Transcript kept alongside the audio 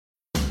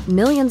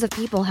Millions of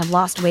people have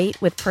lost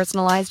weight with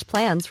personalized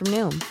plans from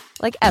Noom.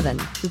 Like Evan,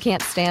 who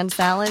can't stand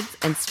salads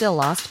and still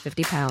lost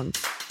 50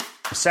 pounds.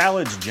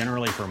 Salads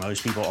generally for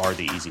most people are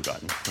the easy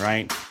button,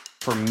 right?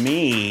 For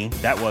me,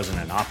 that wasn't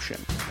an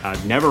option.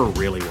 I never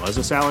really was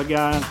a salad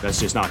guy. That's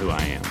just not who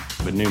I am.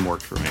 But Noom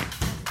worked for me.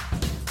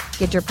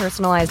 Get your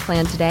personalized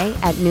plan today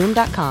at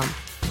Noom.com.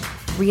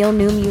 Real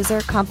Noom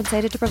user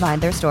compensated to provide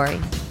their story.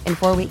 In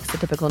 4 weeks, the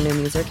typical Noom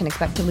user can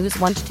expect to lose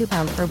 1 to 2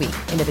 pounds per week.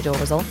 Individual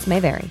results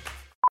may vary.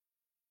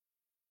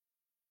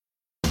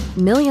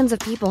 Millions of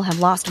people have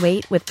lost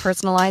weight with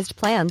personalized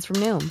plans from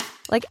Noom.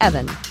 Like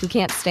Evan, who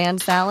can't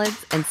stand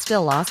salads and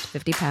still lost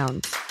 50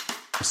 pounds.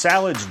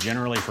 Salads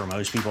generally for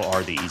most people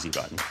are the easy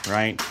button,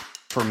 right?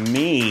 For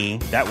me,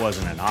 that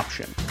wasn't an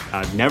option.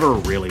 I never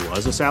really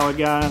was a salad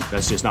guy.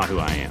 That's just not who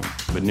I am.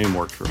 But Noom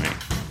worked for me.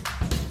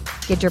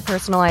 Get your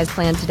personalized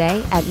plan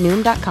today at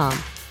Noom.com.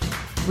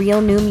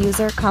 Real Noom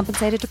user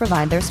compensated to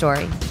provide their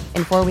story.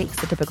 In 4 weeks,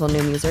 the typical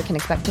Noom user can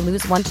expect to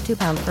lose 1 to 2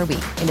 pounds per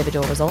week.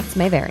 Individual results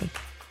may vary.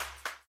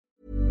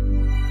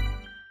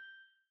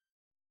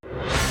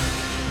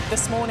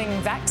 This morning,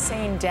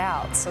 vaccine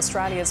doubts.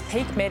 Australia's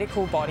peak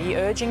medical body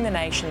urging the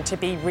nation to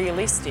be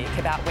realistic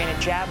about when a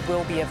jab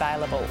will be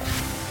available.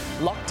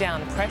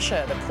 Lockdown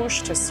pressure, the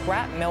push to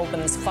scrap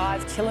Melbourne's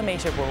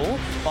 5-kilometre rule,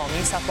 while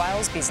New South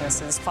Wales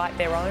businesses fight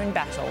their own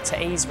battle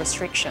to ease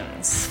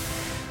restrictions.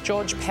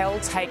 George Pell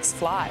takes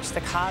flight,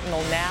 the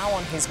Cardinal now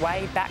on his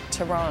way back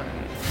to Rome.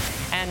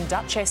 And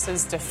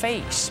Duchess's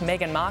defeat,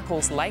 Meghan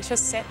Markle's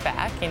latest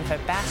setback in her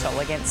battle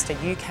against a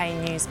UK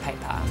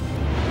newspaper.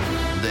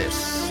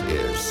 This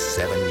is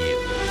 7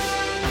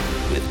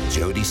 News with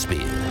Jody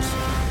Spears.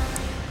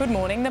 Good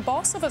morning. The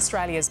boss of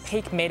Australia's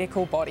peak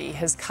medical body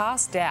has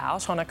cast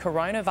doubt on a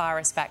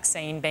coronavirus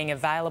vaccine being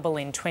available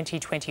in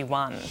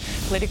 2021.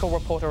 Political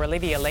reporter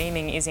Olivia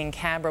Leeming is in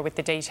Canberra with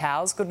the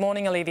details. Good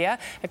morning, Olivia.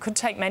 It could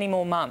take many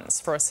more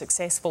months for a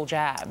successful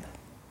jab.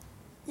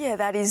 Yeah,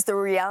 that is the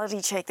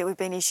reality check that we've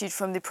been issued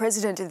from the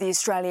President of the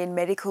Australian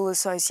Medical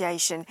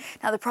Association.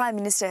 Now, the Prime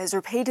Minister has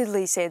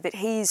repeatedly said that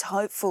he is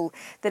hopeful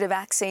that a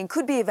vaccine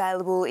could be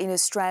available in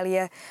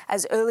Australia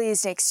as early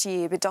as next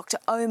year. But Dr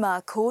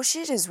Omar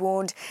Khorshid has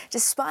warned,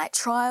 despite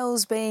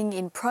trials being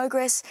in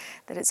progress,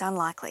 that it's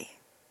unlikely.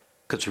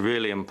 It's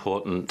really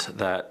important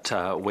that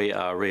we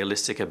are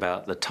realistic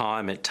about the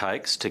time it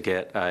takes to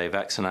get a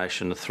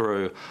vaccination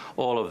through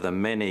all of the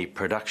many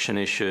production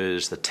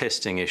issues, the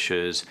testing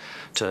issues,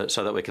 so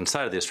that we can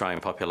say to the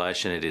Australian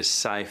population it is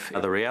safe.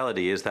 The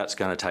reality is that's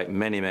going to take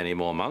many, many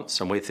more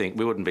months, and we think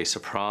we wouldn't be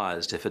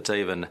surprised if it's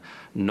even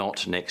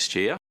not next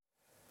year.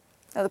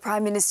 Now, the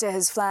Prime Minister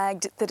has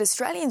flagged that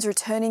Australians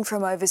returning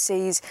from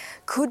overseas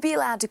could be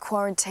allowed to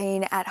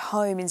quarantine at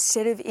home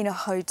instead of in a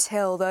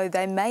hotel, though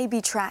they may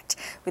be tracked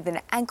with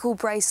an ankle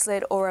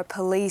bracelet or a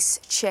police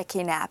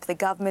check-in app. The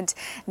government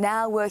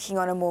now working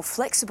on a more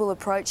flexible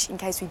approach in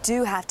case we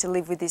do have to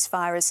live with this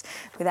virus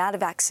without a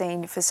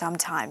vaccine for some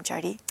time.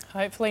 Jody?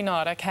 Hopefully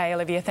not. OK,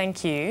 Olivia,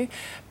 thank you.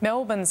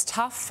 Melbourne's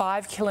tough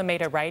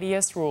 5-kilometre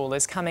radius rule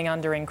is coming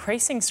under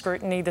increasing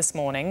scrutiny this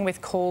morning with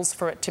calls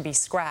for it to be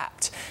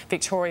scrapped.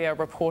 Victoria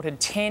reported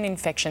 10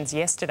 infections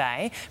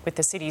yesterday, with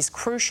the city's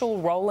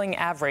crucial rolling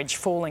average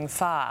falling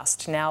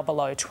fast, now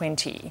below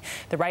 20.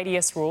 The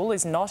radius rule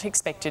is not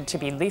expected to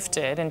be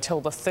lifted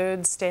until the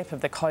third step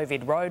of the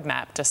COVID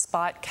roadmap,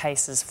 despite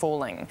cases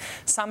falling.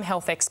 Some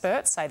health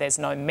experts say there's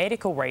no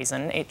medical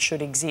reason it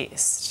should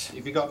exist.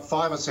 If you've got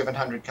 500 or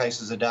 700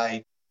 cases a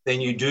day, then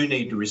you do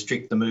need to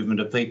restrict the movement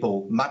of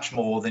people much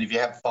more than if you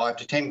have 5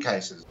 to 10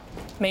 cases.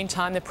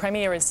 Meantime, the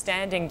Premier is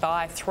standing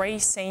by 3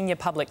 senior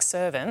public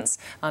servants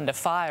under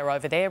fire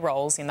over their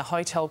roles in the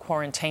hotel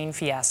quarantine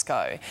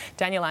fiasco.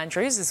 Daniel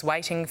Andrews is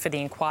waiting for the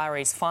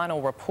inquiry's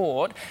final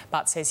report,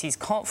 but says he's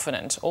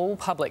confident all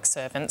public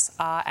servants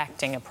are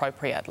acting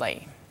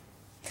appropriately.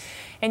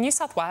 In New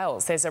South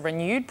Wales, there's a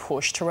renewed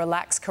push to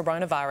relax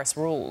coronavirus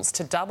rules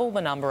to double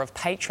the number of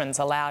patrons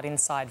allowed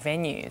inside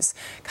venues.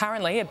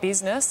 Currently, a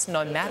business,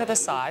 no matter the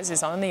size,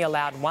 is only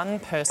allowed 1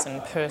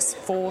 person per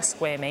 4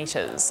 square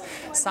metres.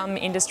 Some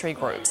industry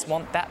groups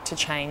want that to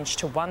change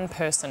to 1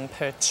 person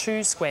per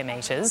 2 square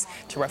metres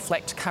to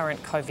reflect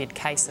current COVID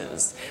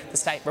cases. The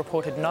state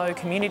reported no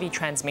community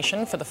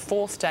transmission for the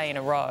 4th day in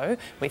a row,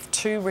 with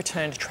 2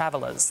 returned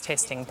travellers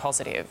testing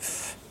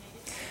positive.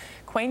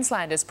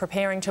 Queensland is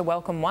preparing to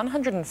welcome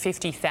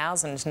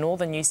 150,000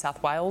 northern New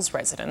South Wales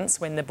residents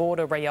when the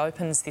border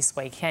reopens this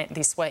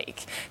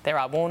week. There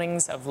are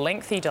warnings of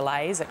lengthy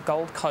delays at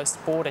Gold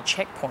Coast border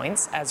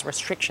checkpoints as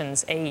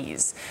restrictions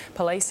ease.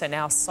 Police are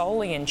now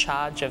solely in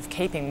charge of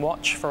keeping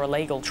watch for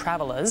illegal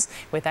travellers,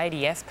 with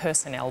ADF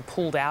personnel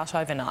pulled out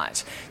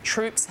overnight.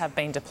 Troops have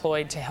been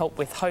deployed to help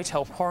with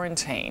hotel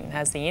quarantine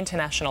as the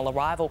international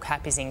arrival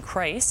cap is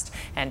increased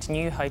and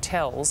new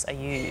hotels are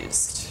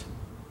used.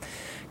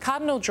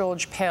 Cardinal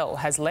George Pell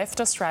has left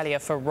Australia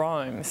for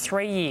Rome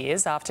 3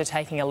 years after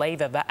taking a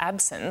leave of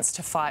absence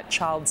to fight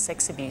child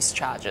sex abuse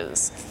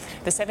charges.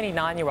 The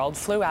 79-year-old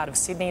flew out of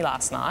Sydney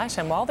last night,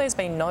 and while there's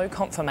been no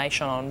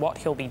confirmation on what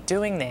he'll be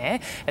doing there,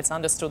 it's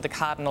understood the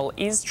Cardinal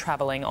is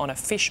travelling on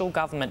official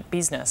government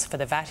business for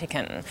the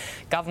Vatican.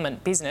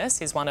 Government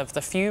business is one of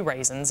the few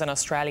reasons an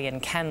Australian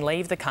can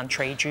leave the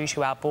country due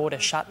to our border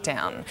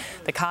shutdown.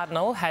 The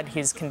Cardinal had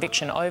his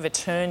conviction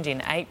overturned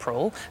in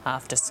April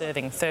after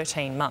serving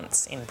 13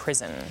 months in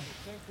prison.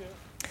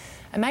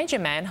 A major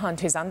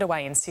manhunt is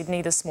underway in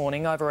Sydney this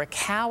morning over a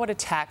coward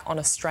attack on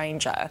a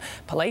stranger.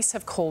 Police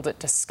have called it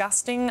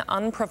disgusting,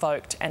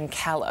 unprovoked and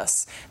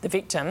callous. The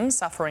victim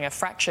suffering a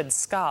fractured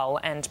skull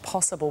and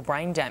possible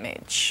brain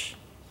damage.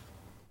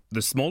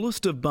 The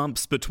smallest of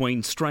bumps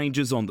between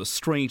strangers on the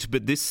street,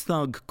 but this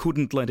thug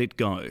couldn't let it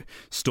go,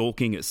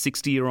 stalking a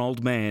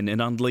 60-year-old man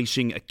and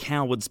unleashing a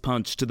coward's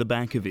punch to the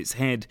back of his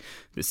head.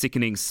 The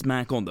sickening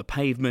smack on the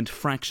pavement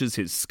fractures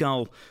his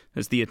skull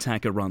as the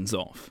attacker runs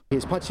off.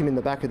 He's punched him in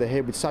the back of the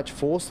head with such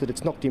force that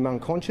it's knocked him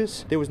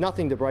unconscious. There was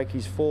nothing to break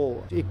his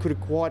fall. It could have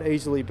quite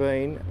easily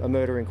been a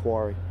murder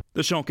inquiry.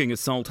 The shocking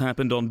assault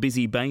happened on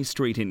busy Bay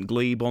Street in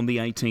Glebe on the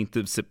 18th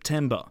of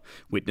September.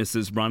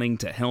 Witnesses running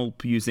to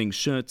help, using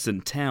shirts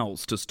and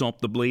towels to stop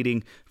the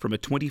bleeding from a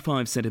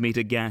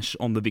 25-centimetre gash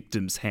on the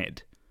victim's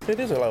head. It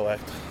is a low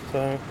act,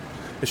 so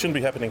it shouldn't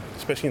be happening,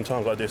 especially in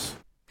times like this.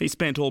 He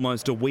spent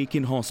almost a week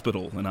in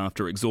hospital, and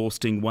after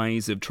exhausting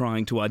ways of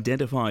trying to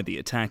identify the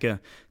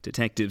attacker,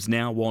 detectives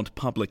now want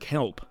public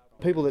help.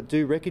 People that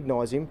do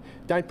recognise him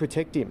don't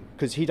protect him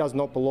because he does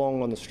not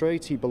belong on the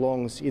streets, he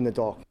belongs in the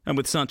dock. And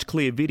with such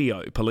clear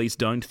video, police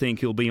don't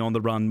think he'll be on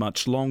the run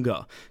much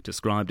longer.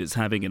 Described as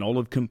having an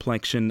olive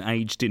complexion,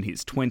 aged in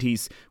his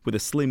 20s, with a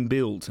slim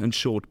build and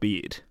short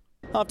beard.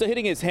 After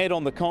hitting his head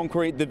on the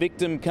concrete, the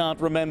victim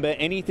can't remember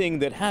anything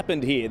that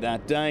happened here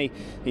that day.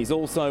 He's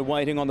also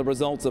waiting on the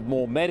results of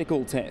more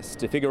medical tests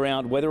to figure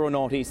out whether or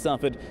not he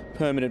suffered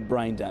permanent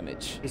brain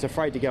damage. He's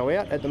afraid to go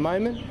out at the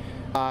moment.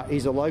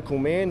 He's a local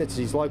man, it's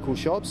his local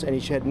shops, and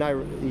he should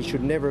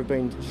never have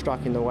been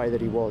struck in the way that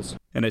he was.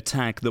 An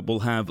attack that will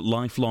have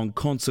lifelong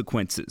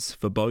consequences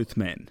for both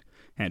men.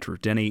 Andrew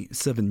Denny,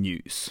 7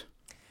 News.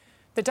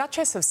 The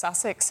Duchess of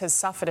Sussex has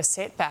suffered a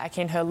setback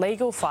in her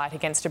legal fight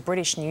against a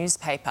British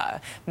newspaper.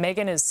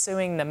 Meghan is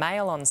suing the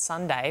Mail on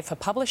Sunday for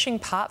publishing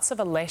parts of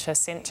a letter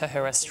sent to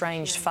her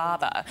estranged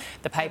father.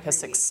 The paper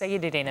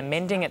succeeded in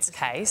amending its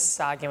case,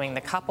 arguing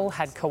the couple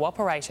had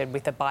cooperated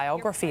with a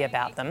biography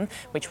about them,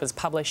 which was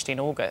published in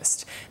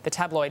August. The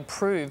tabloid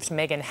proved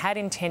Meghan had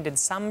intended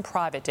some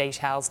private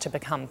details to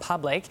become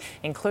public,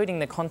 including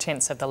the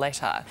contents of the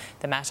letter.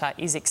 The matter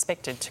is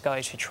expected to go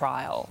to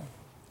trial.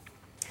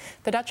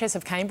 The Duchess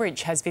of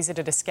Cambridge has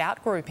visited a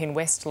scout group in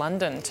West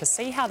London to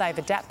see how they've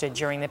adapted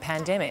during the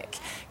pandemic.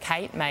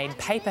 Kate made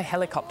paper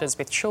helicopters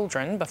with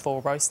children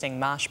before roasting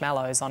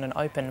marshmallows on an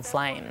open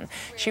flame.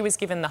 She was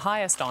given the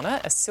highest honour,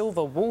 a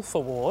Silver Wolf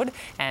Award,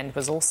 and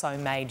was also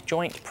made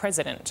joint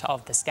president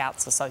of the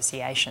Scouts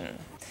Association.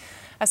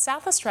 A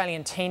South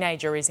Australian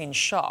teenager is in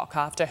shock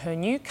after her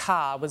new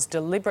car was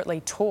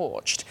deliberately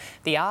torched.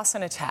 The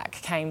arson attack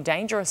came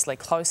dangerously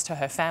close to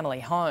her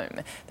family home.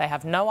 They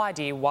have no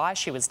idea why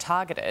she was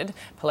targeted.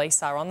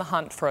 Police are on the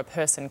hunt for a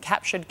person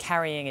captured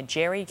carrying a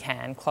jerry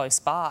can close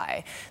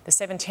by. The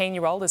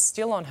 17-year-old is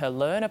still on her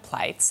learner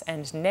plates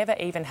and never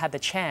even had the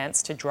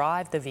chance to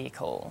drive the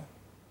vehicle.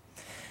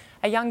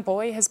 A young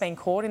boy has been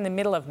caught in the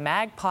middle of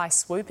magpie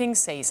swooping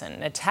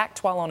season,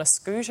 attacked while on a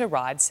scooter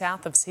ride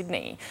south of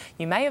Sydney.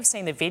 You may have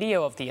seen the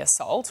video of the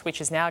assault, which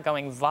is now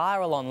going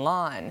viral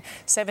online.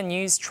 7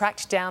 News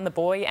tracked down the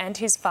boy and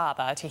his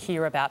father to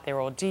hear about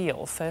their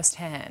ordeal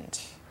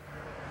firsthand.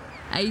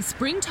 A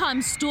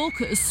springtime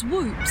stalker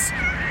swoops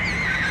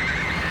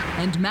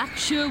and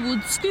Max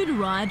Sherwood's scooter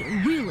ride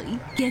really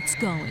gets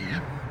going.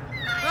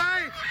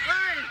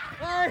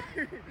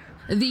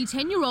 The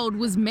 10-year-old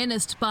was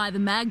menaced by the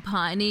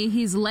magpie near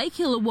his Lake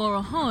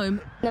Illawarra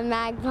home. The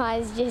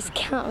magpie's just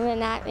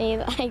coming at me,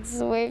 like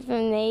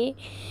swooping me.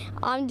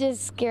 I'm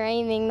just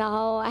screaming the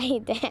whole way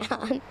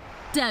down.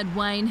 Dad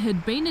Wayne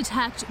had been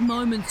attacked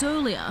moments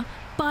earlier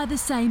by the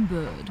same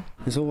bird.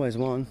 There's always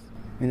one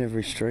in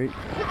every street.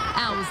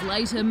 Hours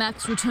later,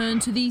 Max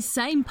returned to the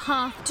same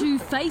path to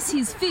face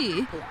his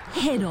fear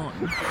head on.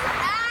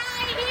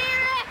 I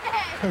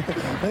hear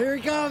it! Here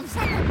he comes!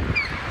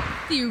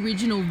 The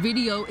original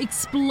video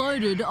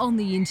exploded on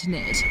the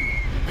internet.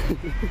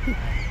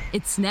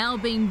 It's now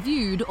been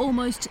viewed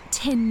almost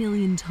 10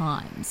 million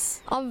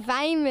times. I'm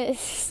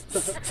famous.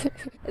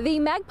 The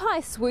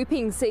magpie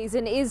swooping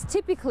season is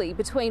typically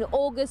between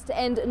August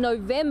and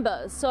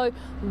November, so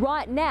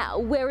right now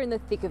we're in the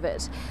thick of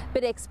it.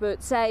 But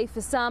experts say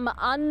for some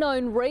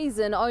unknown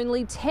reason,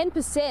 only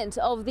 10%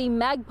 of the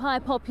magpie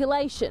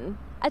population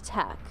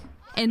attack.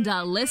 And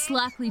are less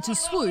likely to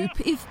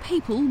swoop if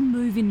people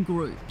move in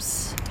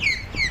groups.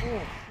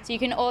 So you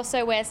can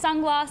also wear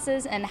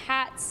sunglasses and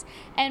hats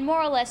and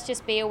more or less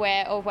just be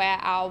aware of where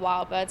our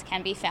wild birds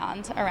can be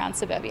found around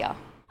suburbia.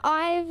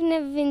 I've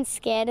never been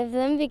scared of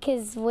them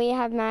because we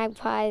have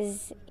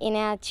magpies in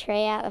our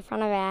tree out the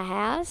front of our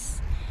house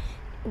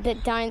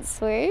that don't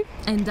swoop.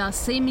 And are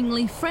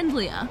seemingly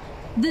friendlier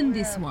than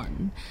this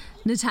one.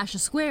 Natasha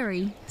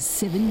Squarey,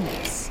 7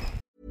 News.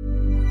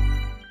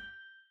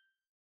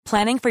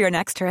 Planning for your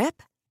next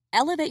trip?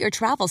 Elevate your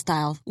travel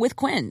style with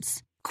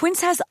Quince.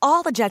 Quince has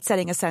all the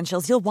jet-setting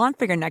essentials you'll want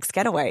for your next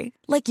getaway,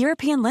 like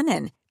European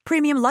linen,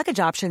 premium luggage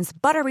options,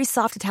 buttery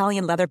soft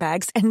Italian leather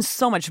bags, and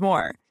so much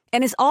more.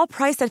 And is all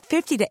priced at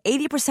 50 to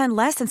 80%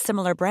 less than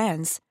similar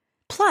brands.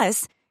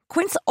 Plus,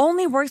 Quince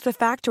only works with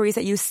factories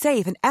that use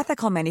safe and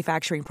ethical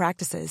manufacturing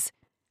practices.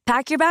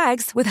 Pack your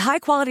bags with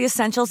high-quality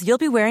essentials you'll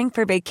be wearing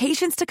for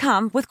vacations to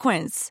come with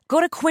Quince.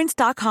 Go to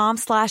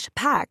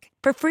quince.com/pack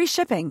for free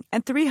shipping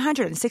and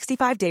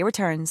 365-day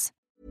returns.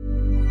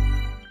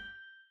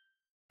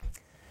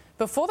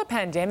 Before the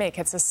pandemic,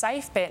 it's a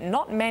safe bet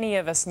not many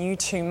of us knew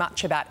too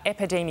much about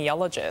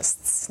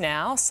epidemiologists.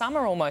 Now, some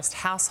are almost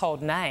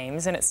household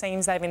names, and it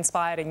seems they've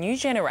inspired a new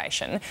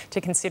generation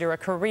to consider a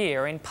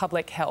career in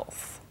public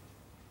health.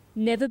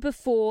 Never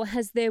before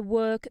has their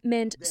work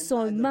meant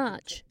so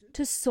much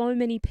to so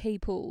many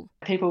people.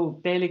 People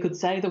barely could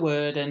say the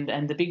word,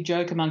 and the big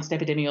joke amongst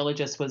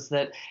epidemiologists was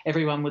that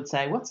everyone would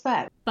say, "What's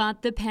that?"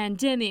 But the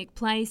pandemic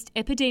placed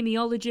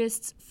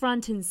epidemiologists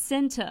front and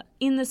centre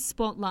in the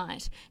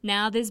spotlight.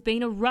 Now there's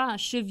been a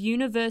rush of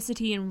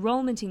university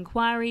enrolment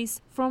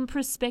inquiries from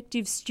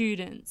prospective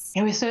students.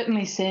 Yeah, we're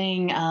certainly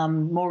seeing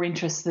more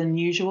interest than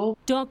usual.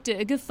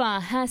 Dr. Ghaffar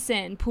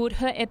Hassan put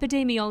her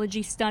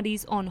epidemiology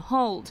studies on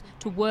hold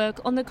to work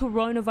on the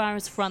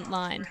coronavirus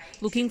frontline,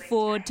 looking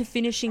forward to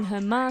finishing her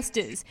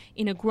master's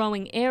in a growing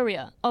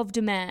area of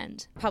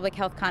demand. Public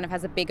health kind of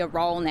has a bigger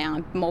role now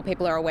and more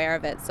people are aware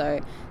of it,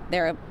 so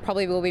there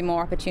probably will be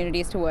more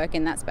opportunities to work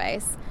in that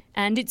space.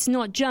 And it's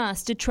not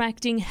just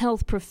attracting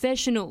health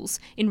professionals.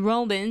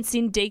 Enrolments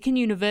in Deakin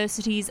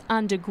University's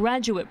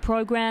undergraduate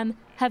program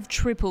have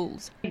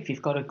tripled. If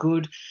you've got a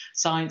good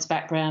science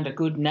background, a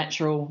good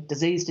natural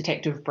disease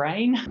detective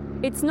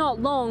brain. It's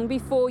not long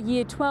before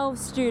Year 12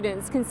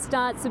 students can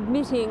start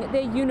submitting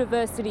their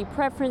university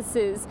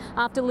preferences.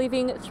 After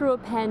living through a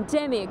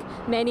pandemic,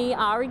 many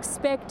are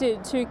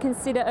expected to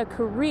consider a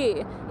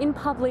career in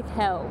public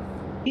health.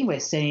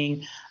 We're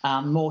seeing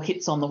more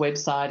hits on the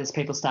website as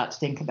people start to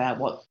think about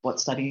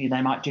what study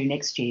they might do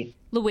next year.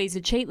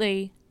 Louisa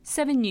Cheatley,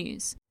 7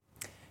 News.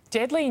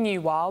 Deadly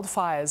new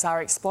wildfires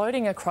are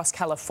exploding across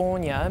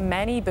California,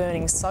 many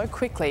burning so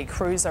quickly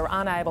crews are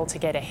unable to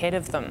get ahead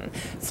of them.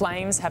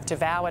 Flames have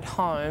devoured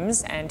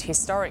homes and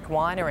historic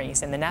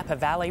wineries in the Napa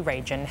Valley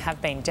region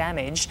have been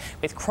damaged,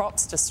 with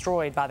crops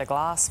destroyed by the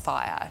glass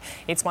fire.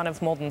 It's one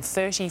of more than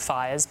 30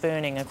 fires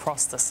burning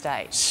across the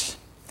state.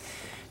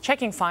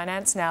 Checking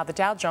finance now, the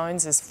Dow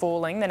Jones is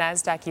falling, the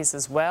Nasdaq is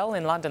as well.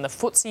 In London, the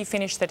FTSE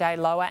finished the day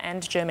lower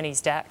and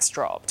Germany's DAX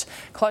dropped.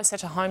 Closer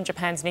to home,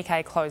 Japan's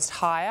Nikkei closed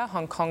higher,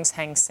 Hong Kong's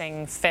Hang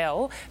Seng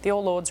fell. The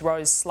All Ords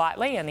rose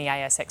slightly and the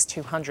ASX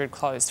 200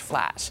 closed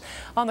flat.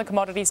 On the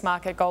commodities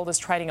market, gold is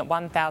trading at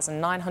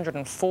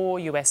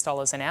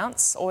 $1,904 an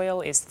ounce.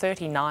 Oil is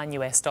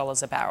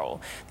 $39 a barrel.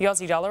 The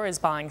Aussie dollar is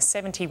buying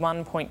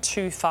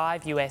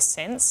 71.25 US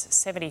cents,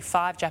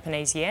 75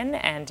 Japanese yen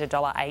and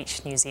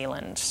 $1.08 New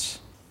Zealand.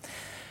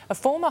 A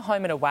former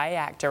Home and Away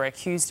actor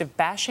accused of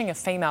bashing a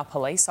female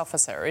police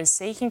officer is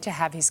seeking to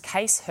have his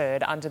case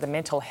heard under the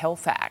Mental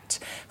Health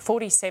Act.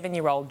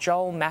 47-year-old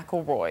Joel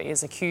McElroy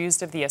is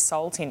accused of the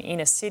assault in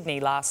inner Sydney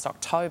last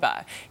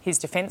October. His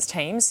defence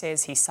team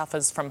says he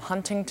suffers from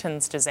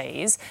Huntington's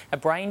disease, a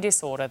brain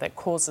disorder that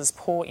causes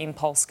poor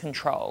impulse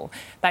control.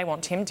 They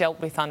want him dealt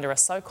with under a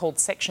so-called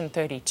Section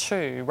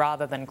 32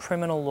 rather than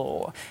criminal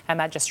law. A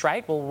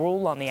magistrate will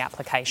rule on the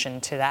application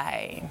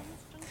today.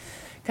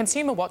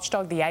 Consumer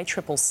watchdog the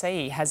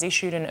ACCC has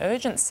issued an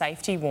urgent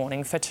safety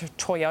warning for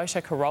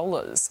Toyota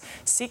Corollas.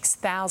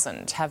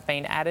 6,000 have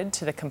been added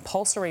to the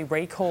compulsory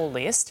recall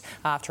list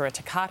after a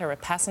Takata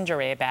passenger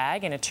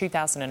airbag in a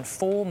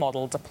 2004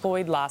 model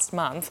deployed last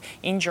month,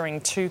 injuring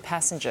 2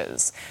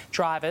 passengers.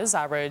 Drivers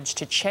are urged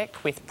to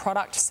check with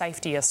Product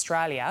Safety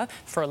Australia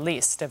for a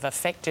list of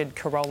affected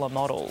Corolla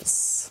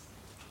models.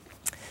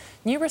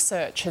 New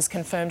research has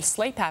confirmed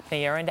sleep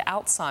apnea and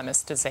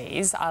Alzheimer's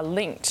disease are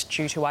linked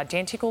due to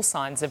identical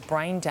signs of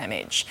brain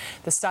damage.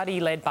 The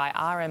study, led by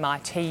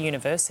RMIT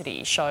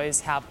University,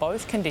 shows how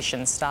both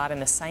conditions start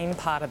in the same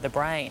part of the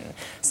brain.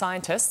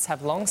 Scientists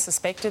have long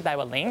suspected they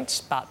were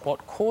linked, but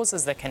what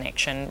causes the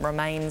connection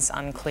remains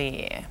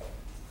unclear.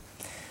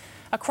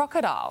 A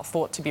crocodile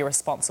thought to be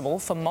responsible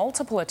for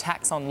multiple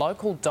attacks on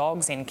local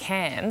dogs in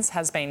Cairns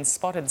has been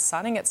spotted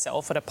sunning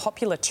itself at a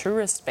popular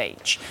tourist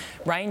beach.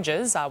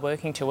 Rangers are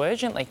working to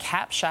urgently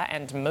capture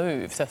and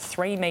move the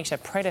 3-metre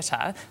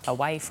predator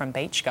away from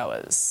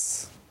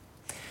beachgoers.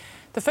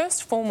 The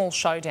first formal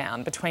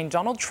showdown between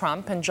Donald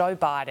Trump and Joe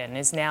Biden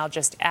is now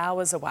just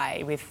hours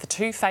away, with the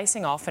two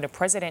facing off in a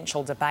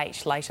presidential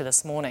debate later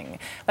this morning.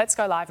 Let's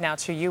go live now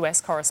to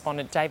US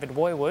correspondent David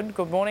Woiwod.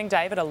 Good morning,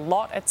 David. A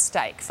lot at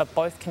stake for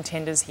both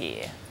contenders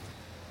here.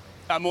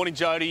 Morning,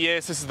 Jody.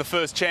 Yes, this is the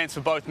first chance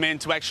for both men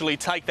to actually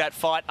take that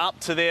fight up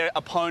to their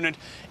opponent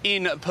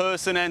in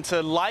person and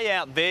to lay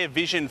out their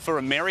vision for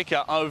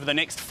America over the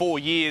next 4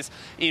 years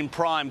in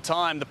prime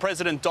time. The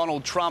President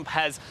Donald Trump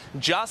has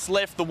just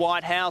left the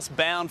White House,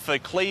 bound for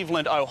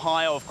Cleveland,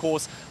 Ohio. Of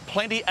course,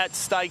 plenty at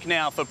stake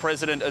now for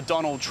President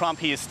Donald Trump.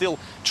 He is still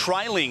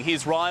trailing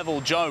his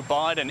rival Joe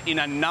Biden in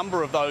a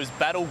number of those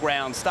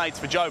battleground states.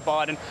 For Joe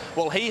Biden,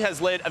 well, he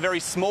has led a very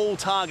small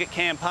target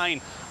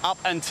campaign up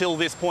until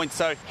this point,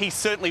 so he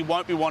certainly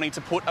won't be wanting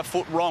to put a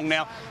foot wrong.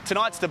 Now,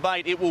 tonight's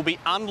debate, it will be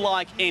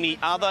unlike any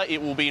other.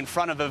 It will be in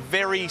front of a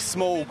very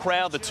small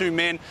crowd. The two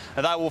men,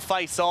 they will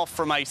face off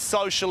from a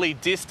socially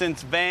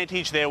distanced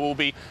vantage. There will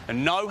be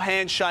no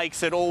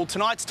handshakes at all.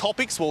 Tonight's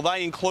topics, well,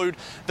 they include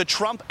the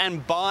Trump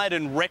and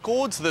Biden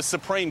records, the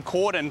Supreme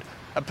Court and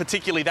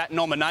particularly that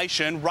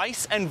nomination,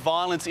 race and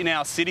violence in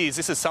our cities.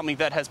 This is something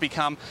that has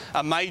become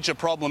a major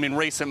problem in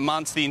recent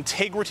months. The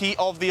integrity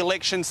of the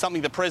election,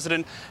 something the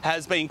President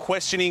has been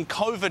questioning.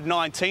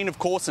 COVID-19, of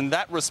course, and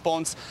that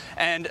response,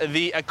 and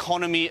the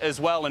economy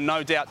as well. And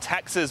no doubt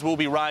taxes will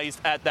be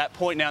raised at that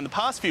point. Now, in the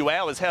past few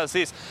hours, how's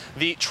this?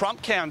 The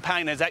Trump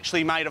campaign has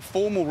actually made a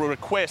formal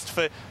request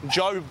for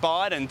Joe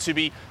Biden to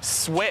be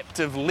swept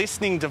of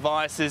listening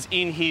devices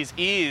in his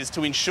ears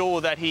to ensure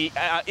that he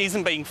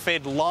isn't being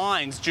fed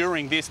lines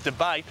during this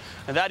debate.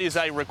 And that is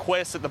a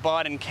request that the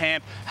Biden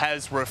camp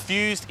has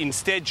refused.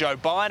 Instead, Joe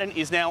Biden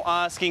is now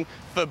asking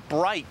for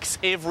breaks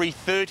every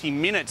 30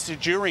 minutes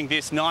during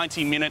this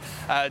 90-minute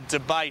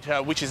debate,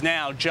 which is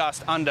now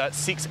just under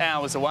 6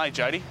 hours away,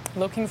 Jody.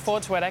 Looking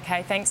forward to it.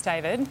 OK, thanks,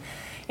 David.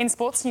 In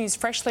sports news,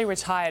 freshly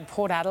retired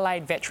Port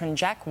Adelaide veteran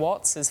Jack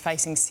Watts is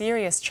facing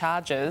serious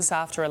charges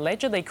after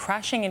allegedly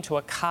crashing into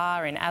a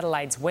car in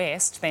Adelaide's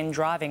west, then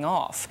driving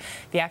off.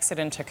 The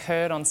accident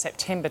occurred on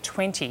September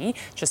 20,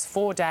 just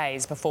 4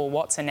 days before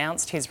Watts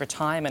announced his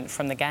retirement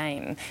from the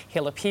game.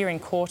 He'll appear in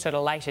court at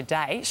a later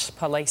date.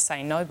 Police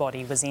say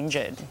nobody was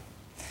injured.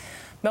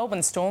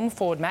 Melbourne Storm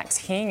forward Max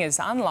King is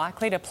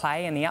unlikely to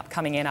play in the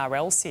upcoming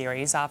NRL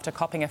series after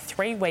copping a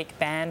 3-week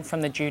ban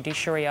from the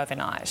judiciary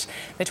overnight.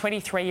 The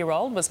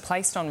 23-year-old was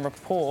placed on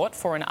report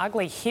for an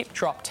ugly hip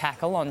drop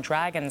tackle on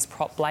Dragons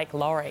prop Blake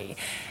Laurie.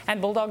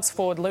 And Bulldogs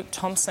forward Luke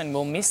Thompson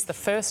will miss the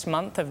first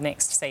month of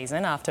next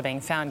season after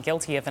being found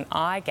guilty of an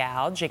eye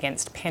gouge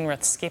against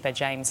Penrith skipper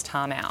James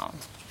Tarmow.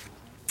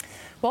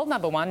 World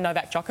number one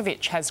Novak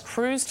Djokovic has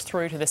cruised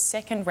through to the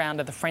second round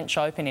of the French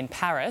Open in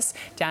Paris,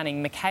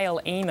 downing Mikael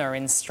Ymer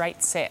in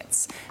straight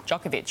sets.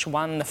 Djokovic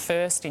won the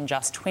first in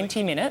just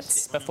 20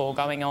 minutes before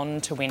going on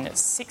to win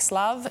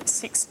 6-love,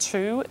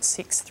 6-2,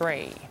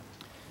 6-3.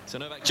 So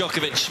Novak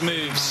Djokovic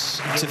moves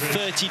to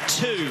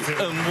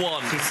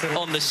 32-1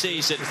 on the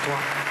season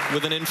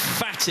with an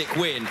emphatic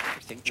win.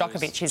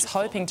 Djokovic is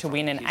hoping to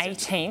win an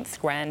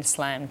 18th Grand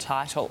Slam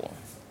title.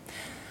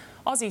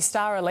 Aussie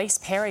star Elise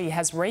Perry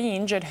has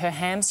re-injured her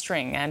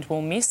hamstring and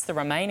will miss the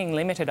remaining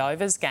limited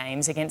overs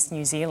games against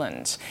New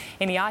Zealand.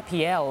 In the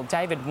IPL,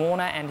 David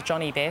Warner and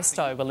Johnny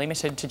Bairstow were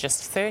limited to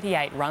just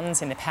 38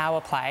 runs in the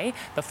power play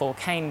before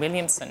Kane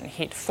Williamson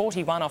hit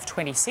 41 off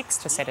 26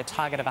 to set a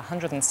target of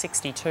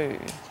 162.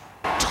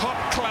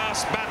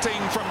 Top-class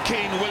batting from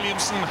Kane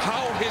Williamson.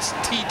 How his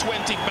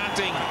T20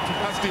 batting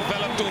has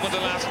developed over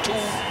the last 2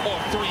 or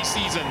 3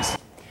 seasons.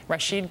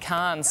 Rashid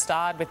Khan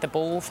starred with the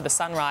ball for the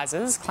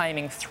Sunrisers,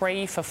 claiming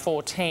 3 for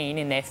 14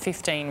 in their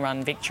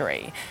 15-run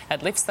victory.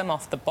 It lifts them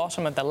off the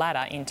bottom of the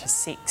ladder into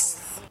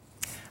 6th.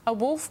 A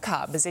wolf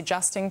cub is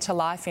adjusting to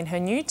life in her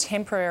new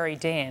temporary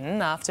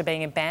den after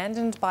being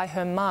abandoned by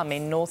her mum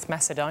in North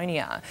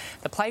Macedonia.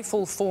 The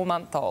playful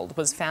 4-month-old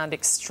was found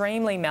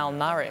extremely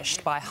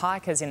malnourished by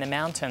hikers in the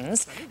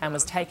mountains and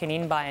was taken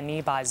in by a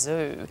nearby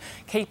zoo.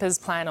 Keepers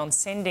plan on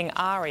sending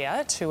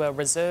Aria to a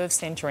reserve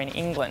centre in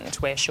England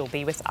where she'll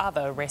be with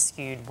other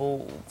rescued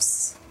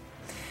wolves.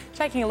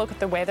 Taking a look at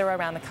the weather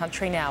around the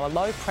country now, a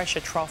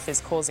low-pressure trough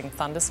is causing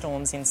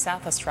thunderstorms in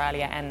South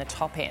Australia and the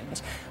top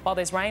end, while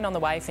there's rain on the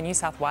way for New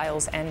South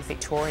Wales and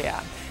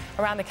Victoria.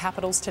 Around the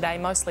capitals today,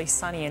 mostly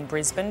sunny in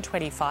Brisbane,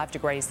 25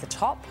 degrees the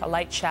top. A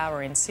late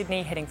shower in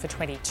Sydney, heading for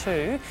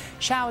 22.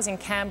 Showers in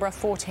Canberra,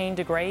 14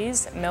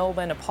 degrees.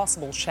 Melbourne, a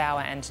possible shower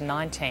and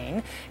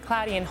 19.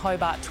 Cloudy in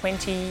Hobart,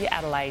 20.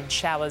 Adelaide,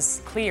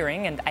 showers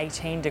clearing and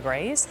 18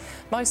 degrees.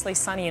 Mostly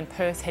sunny in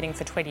Perth, heading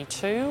for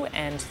 22.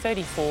 And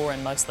 34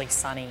 and mostly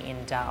sunny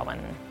in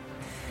Darwin.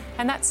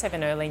 And that's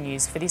 7 Early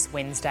News for this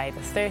Wednesday, the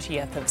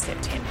 30th of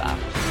September.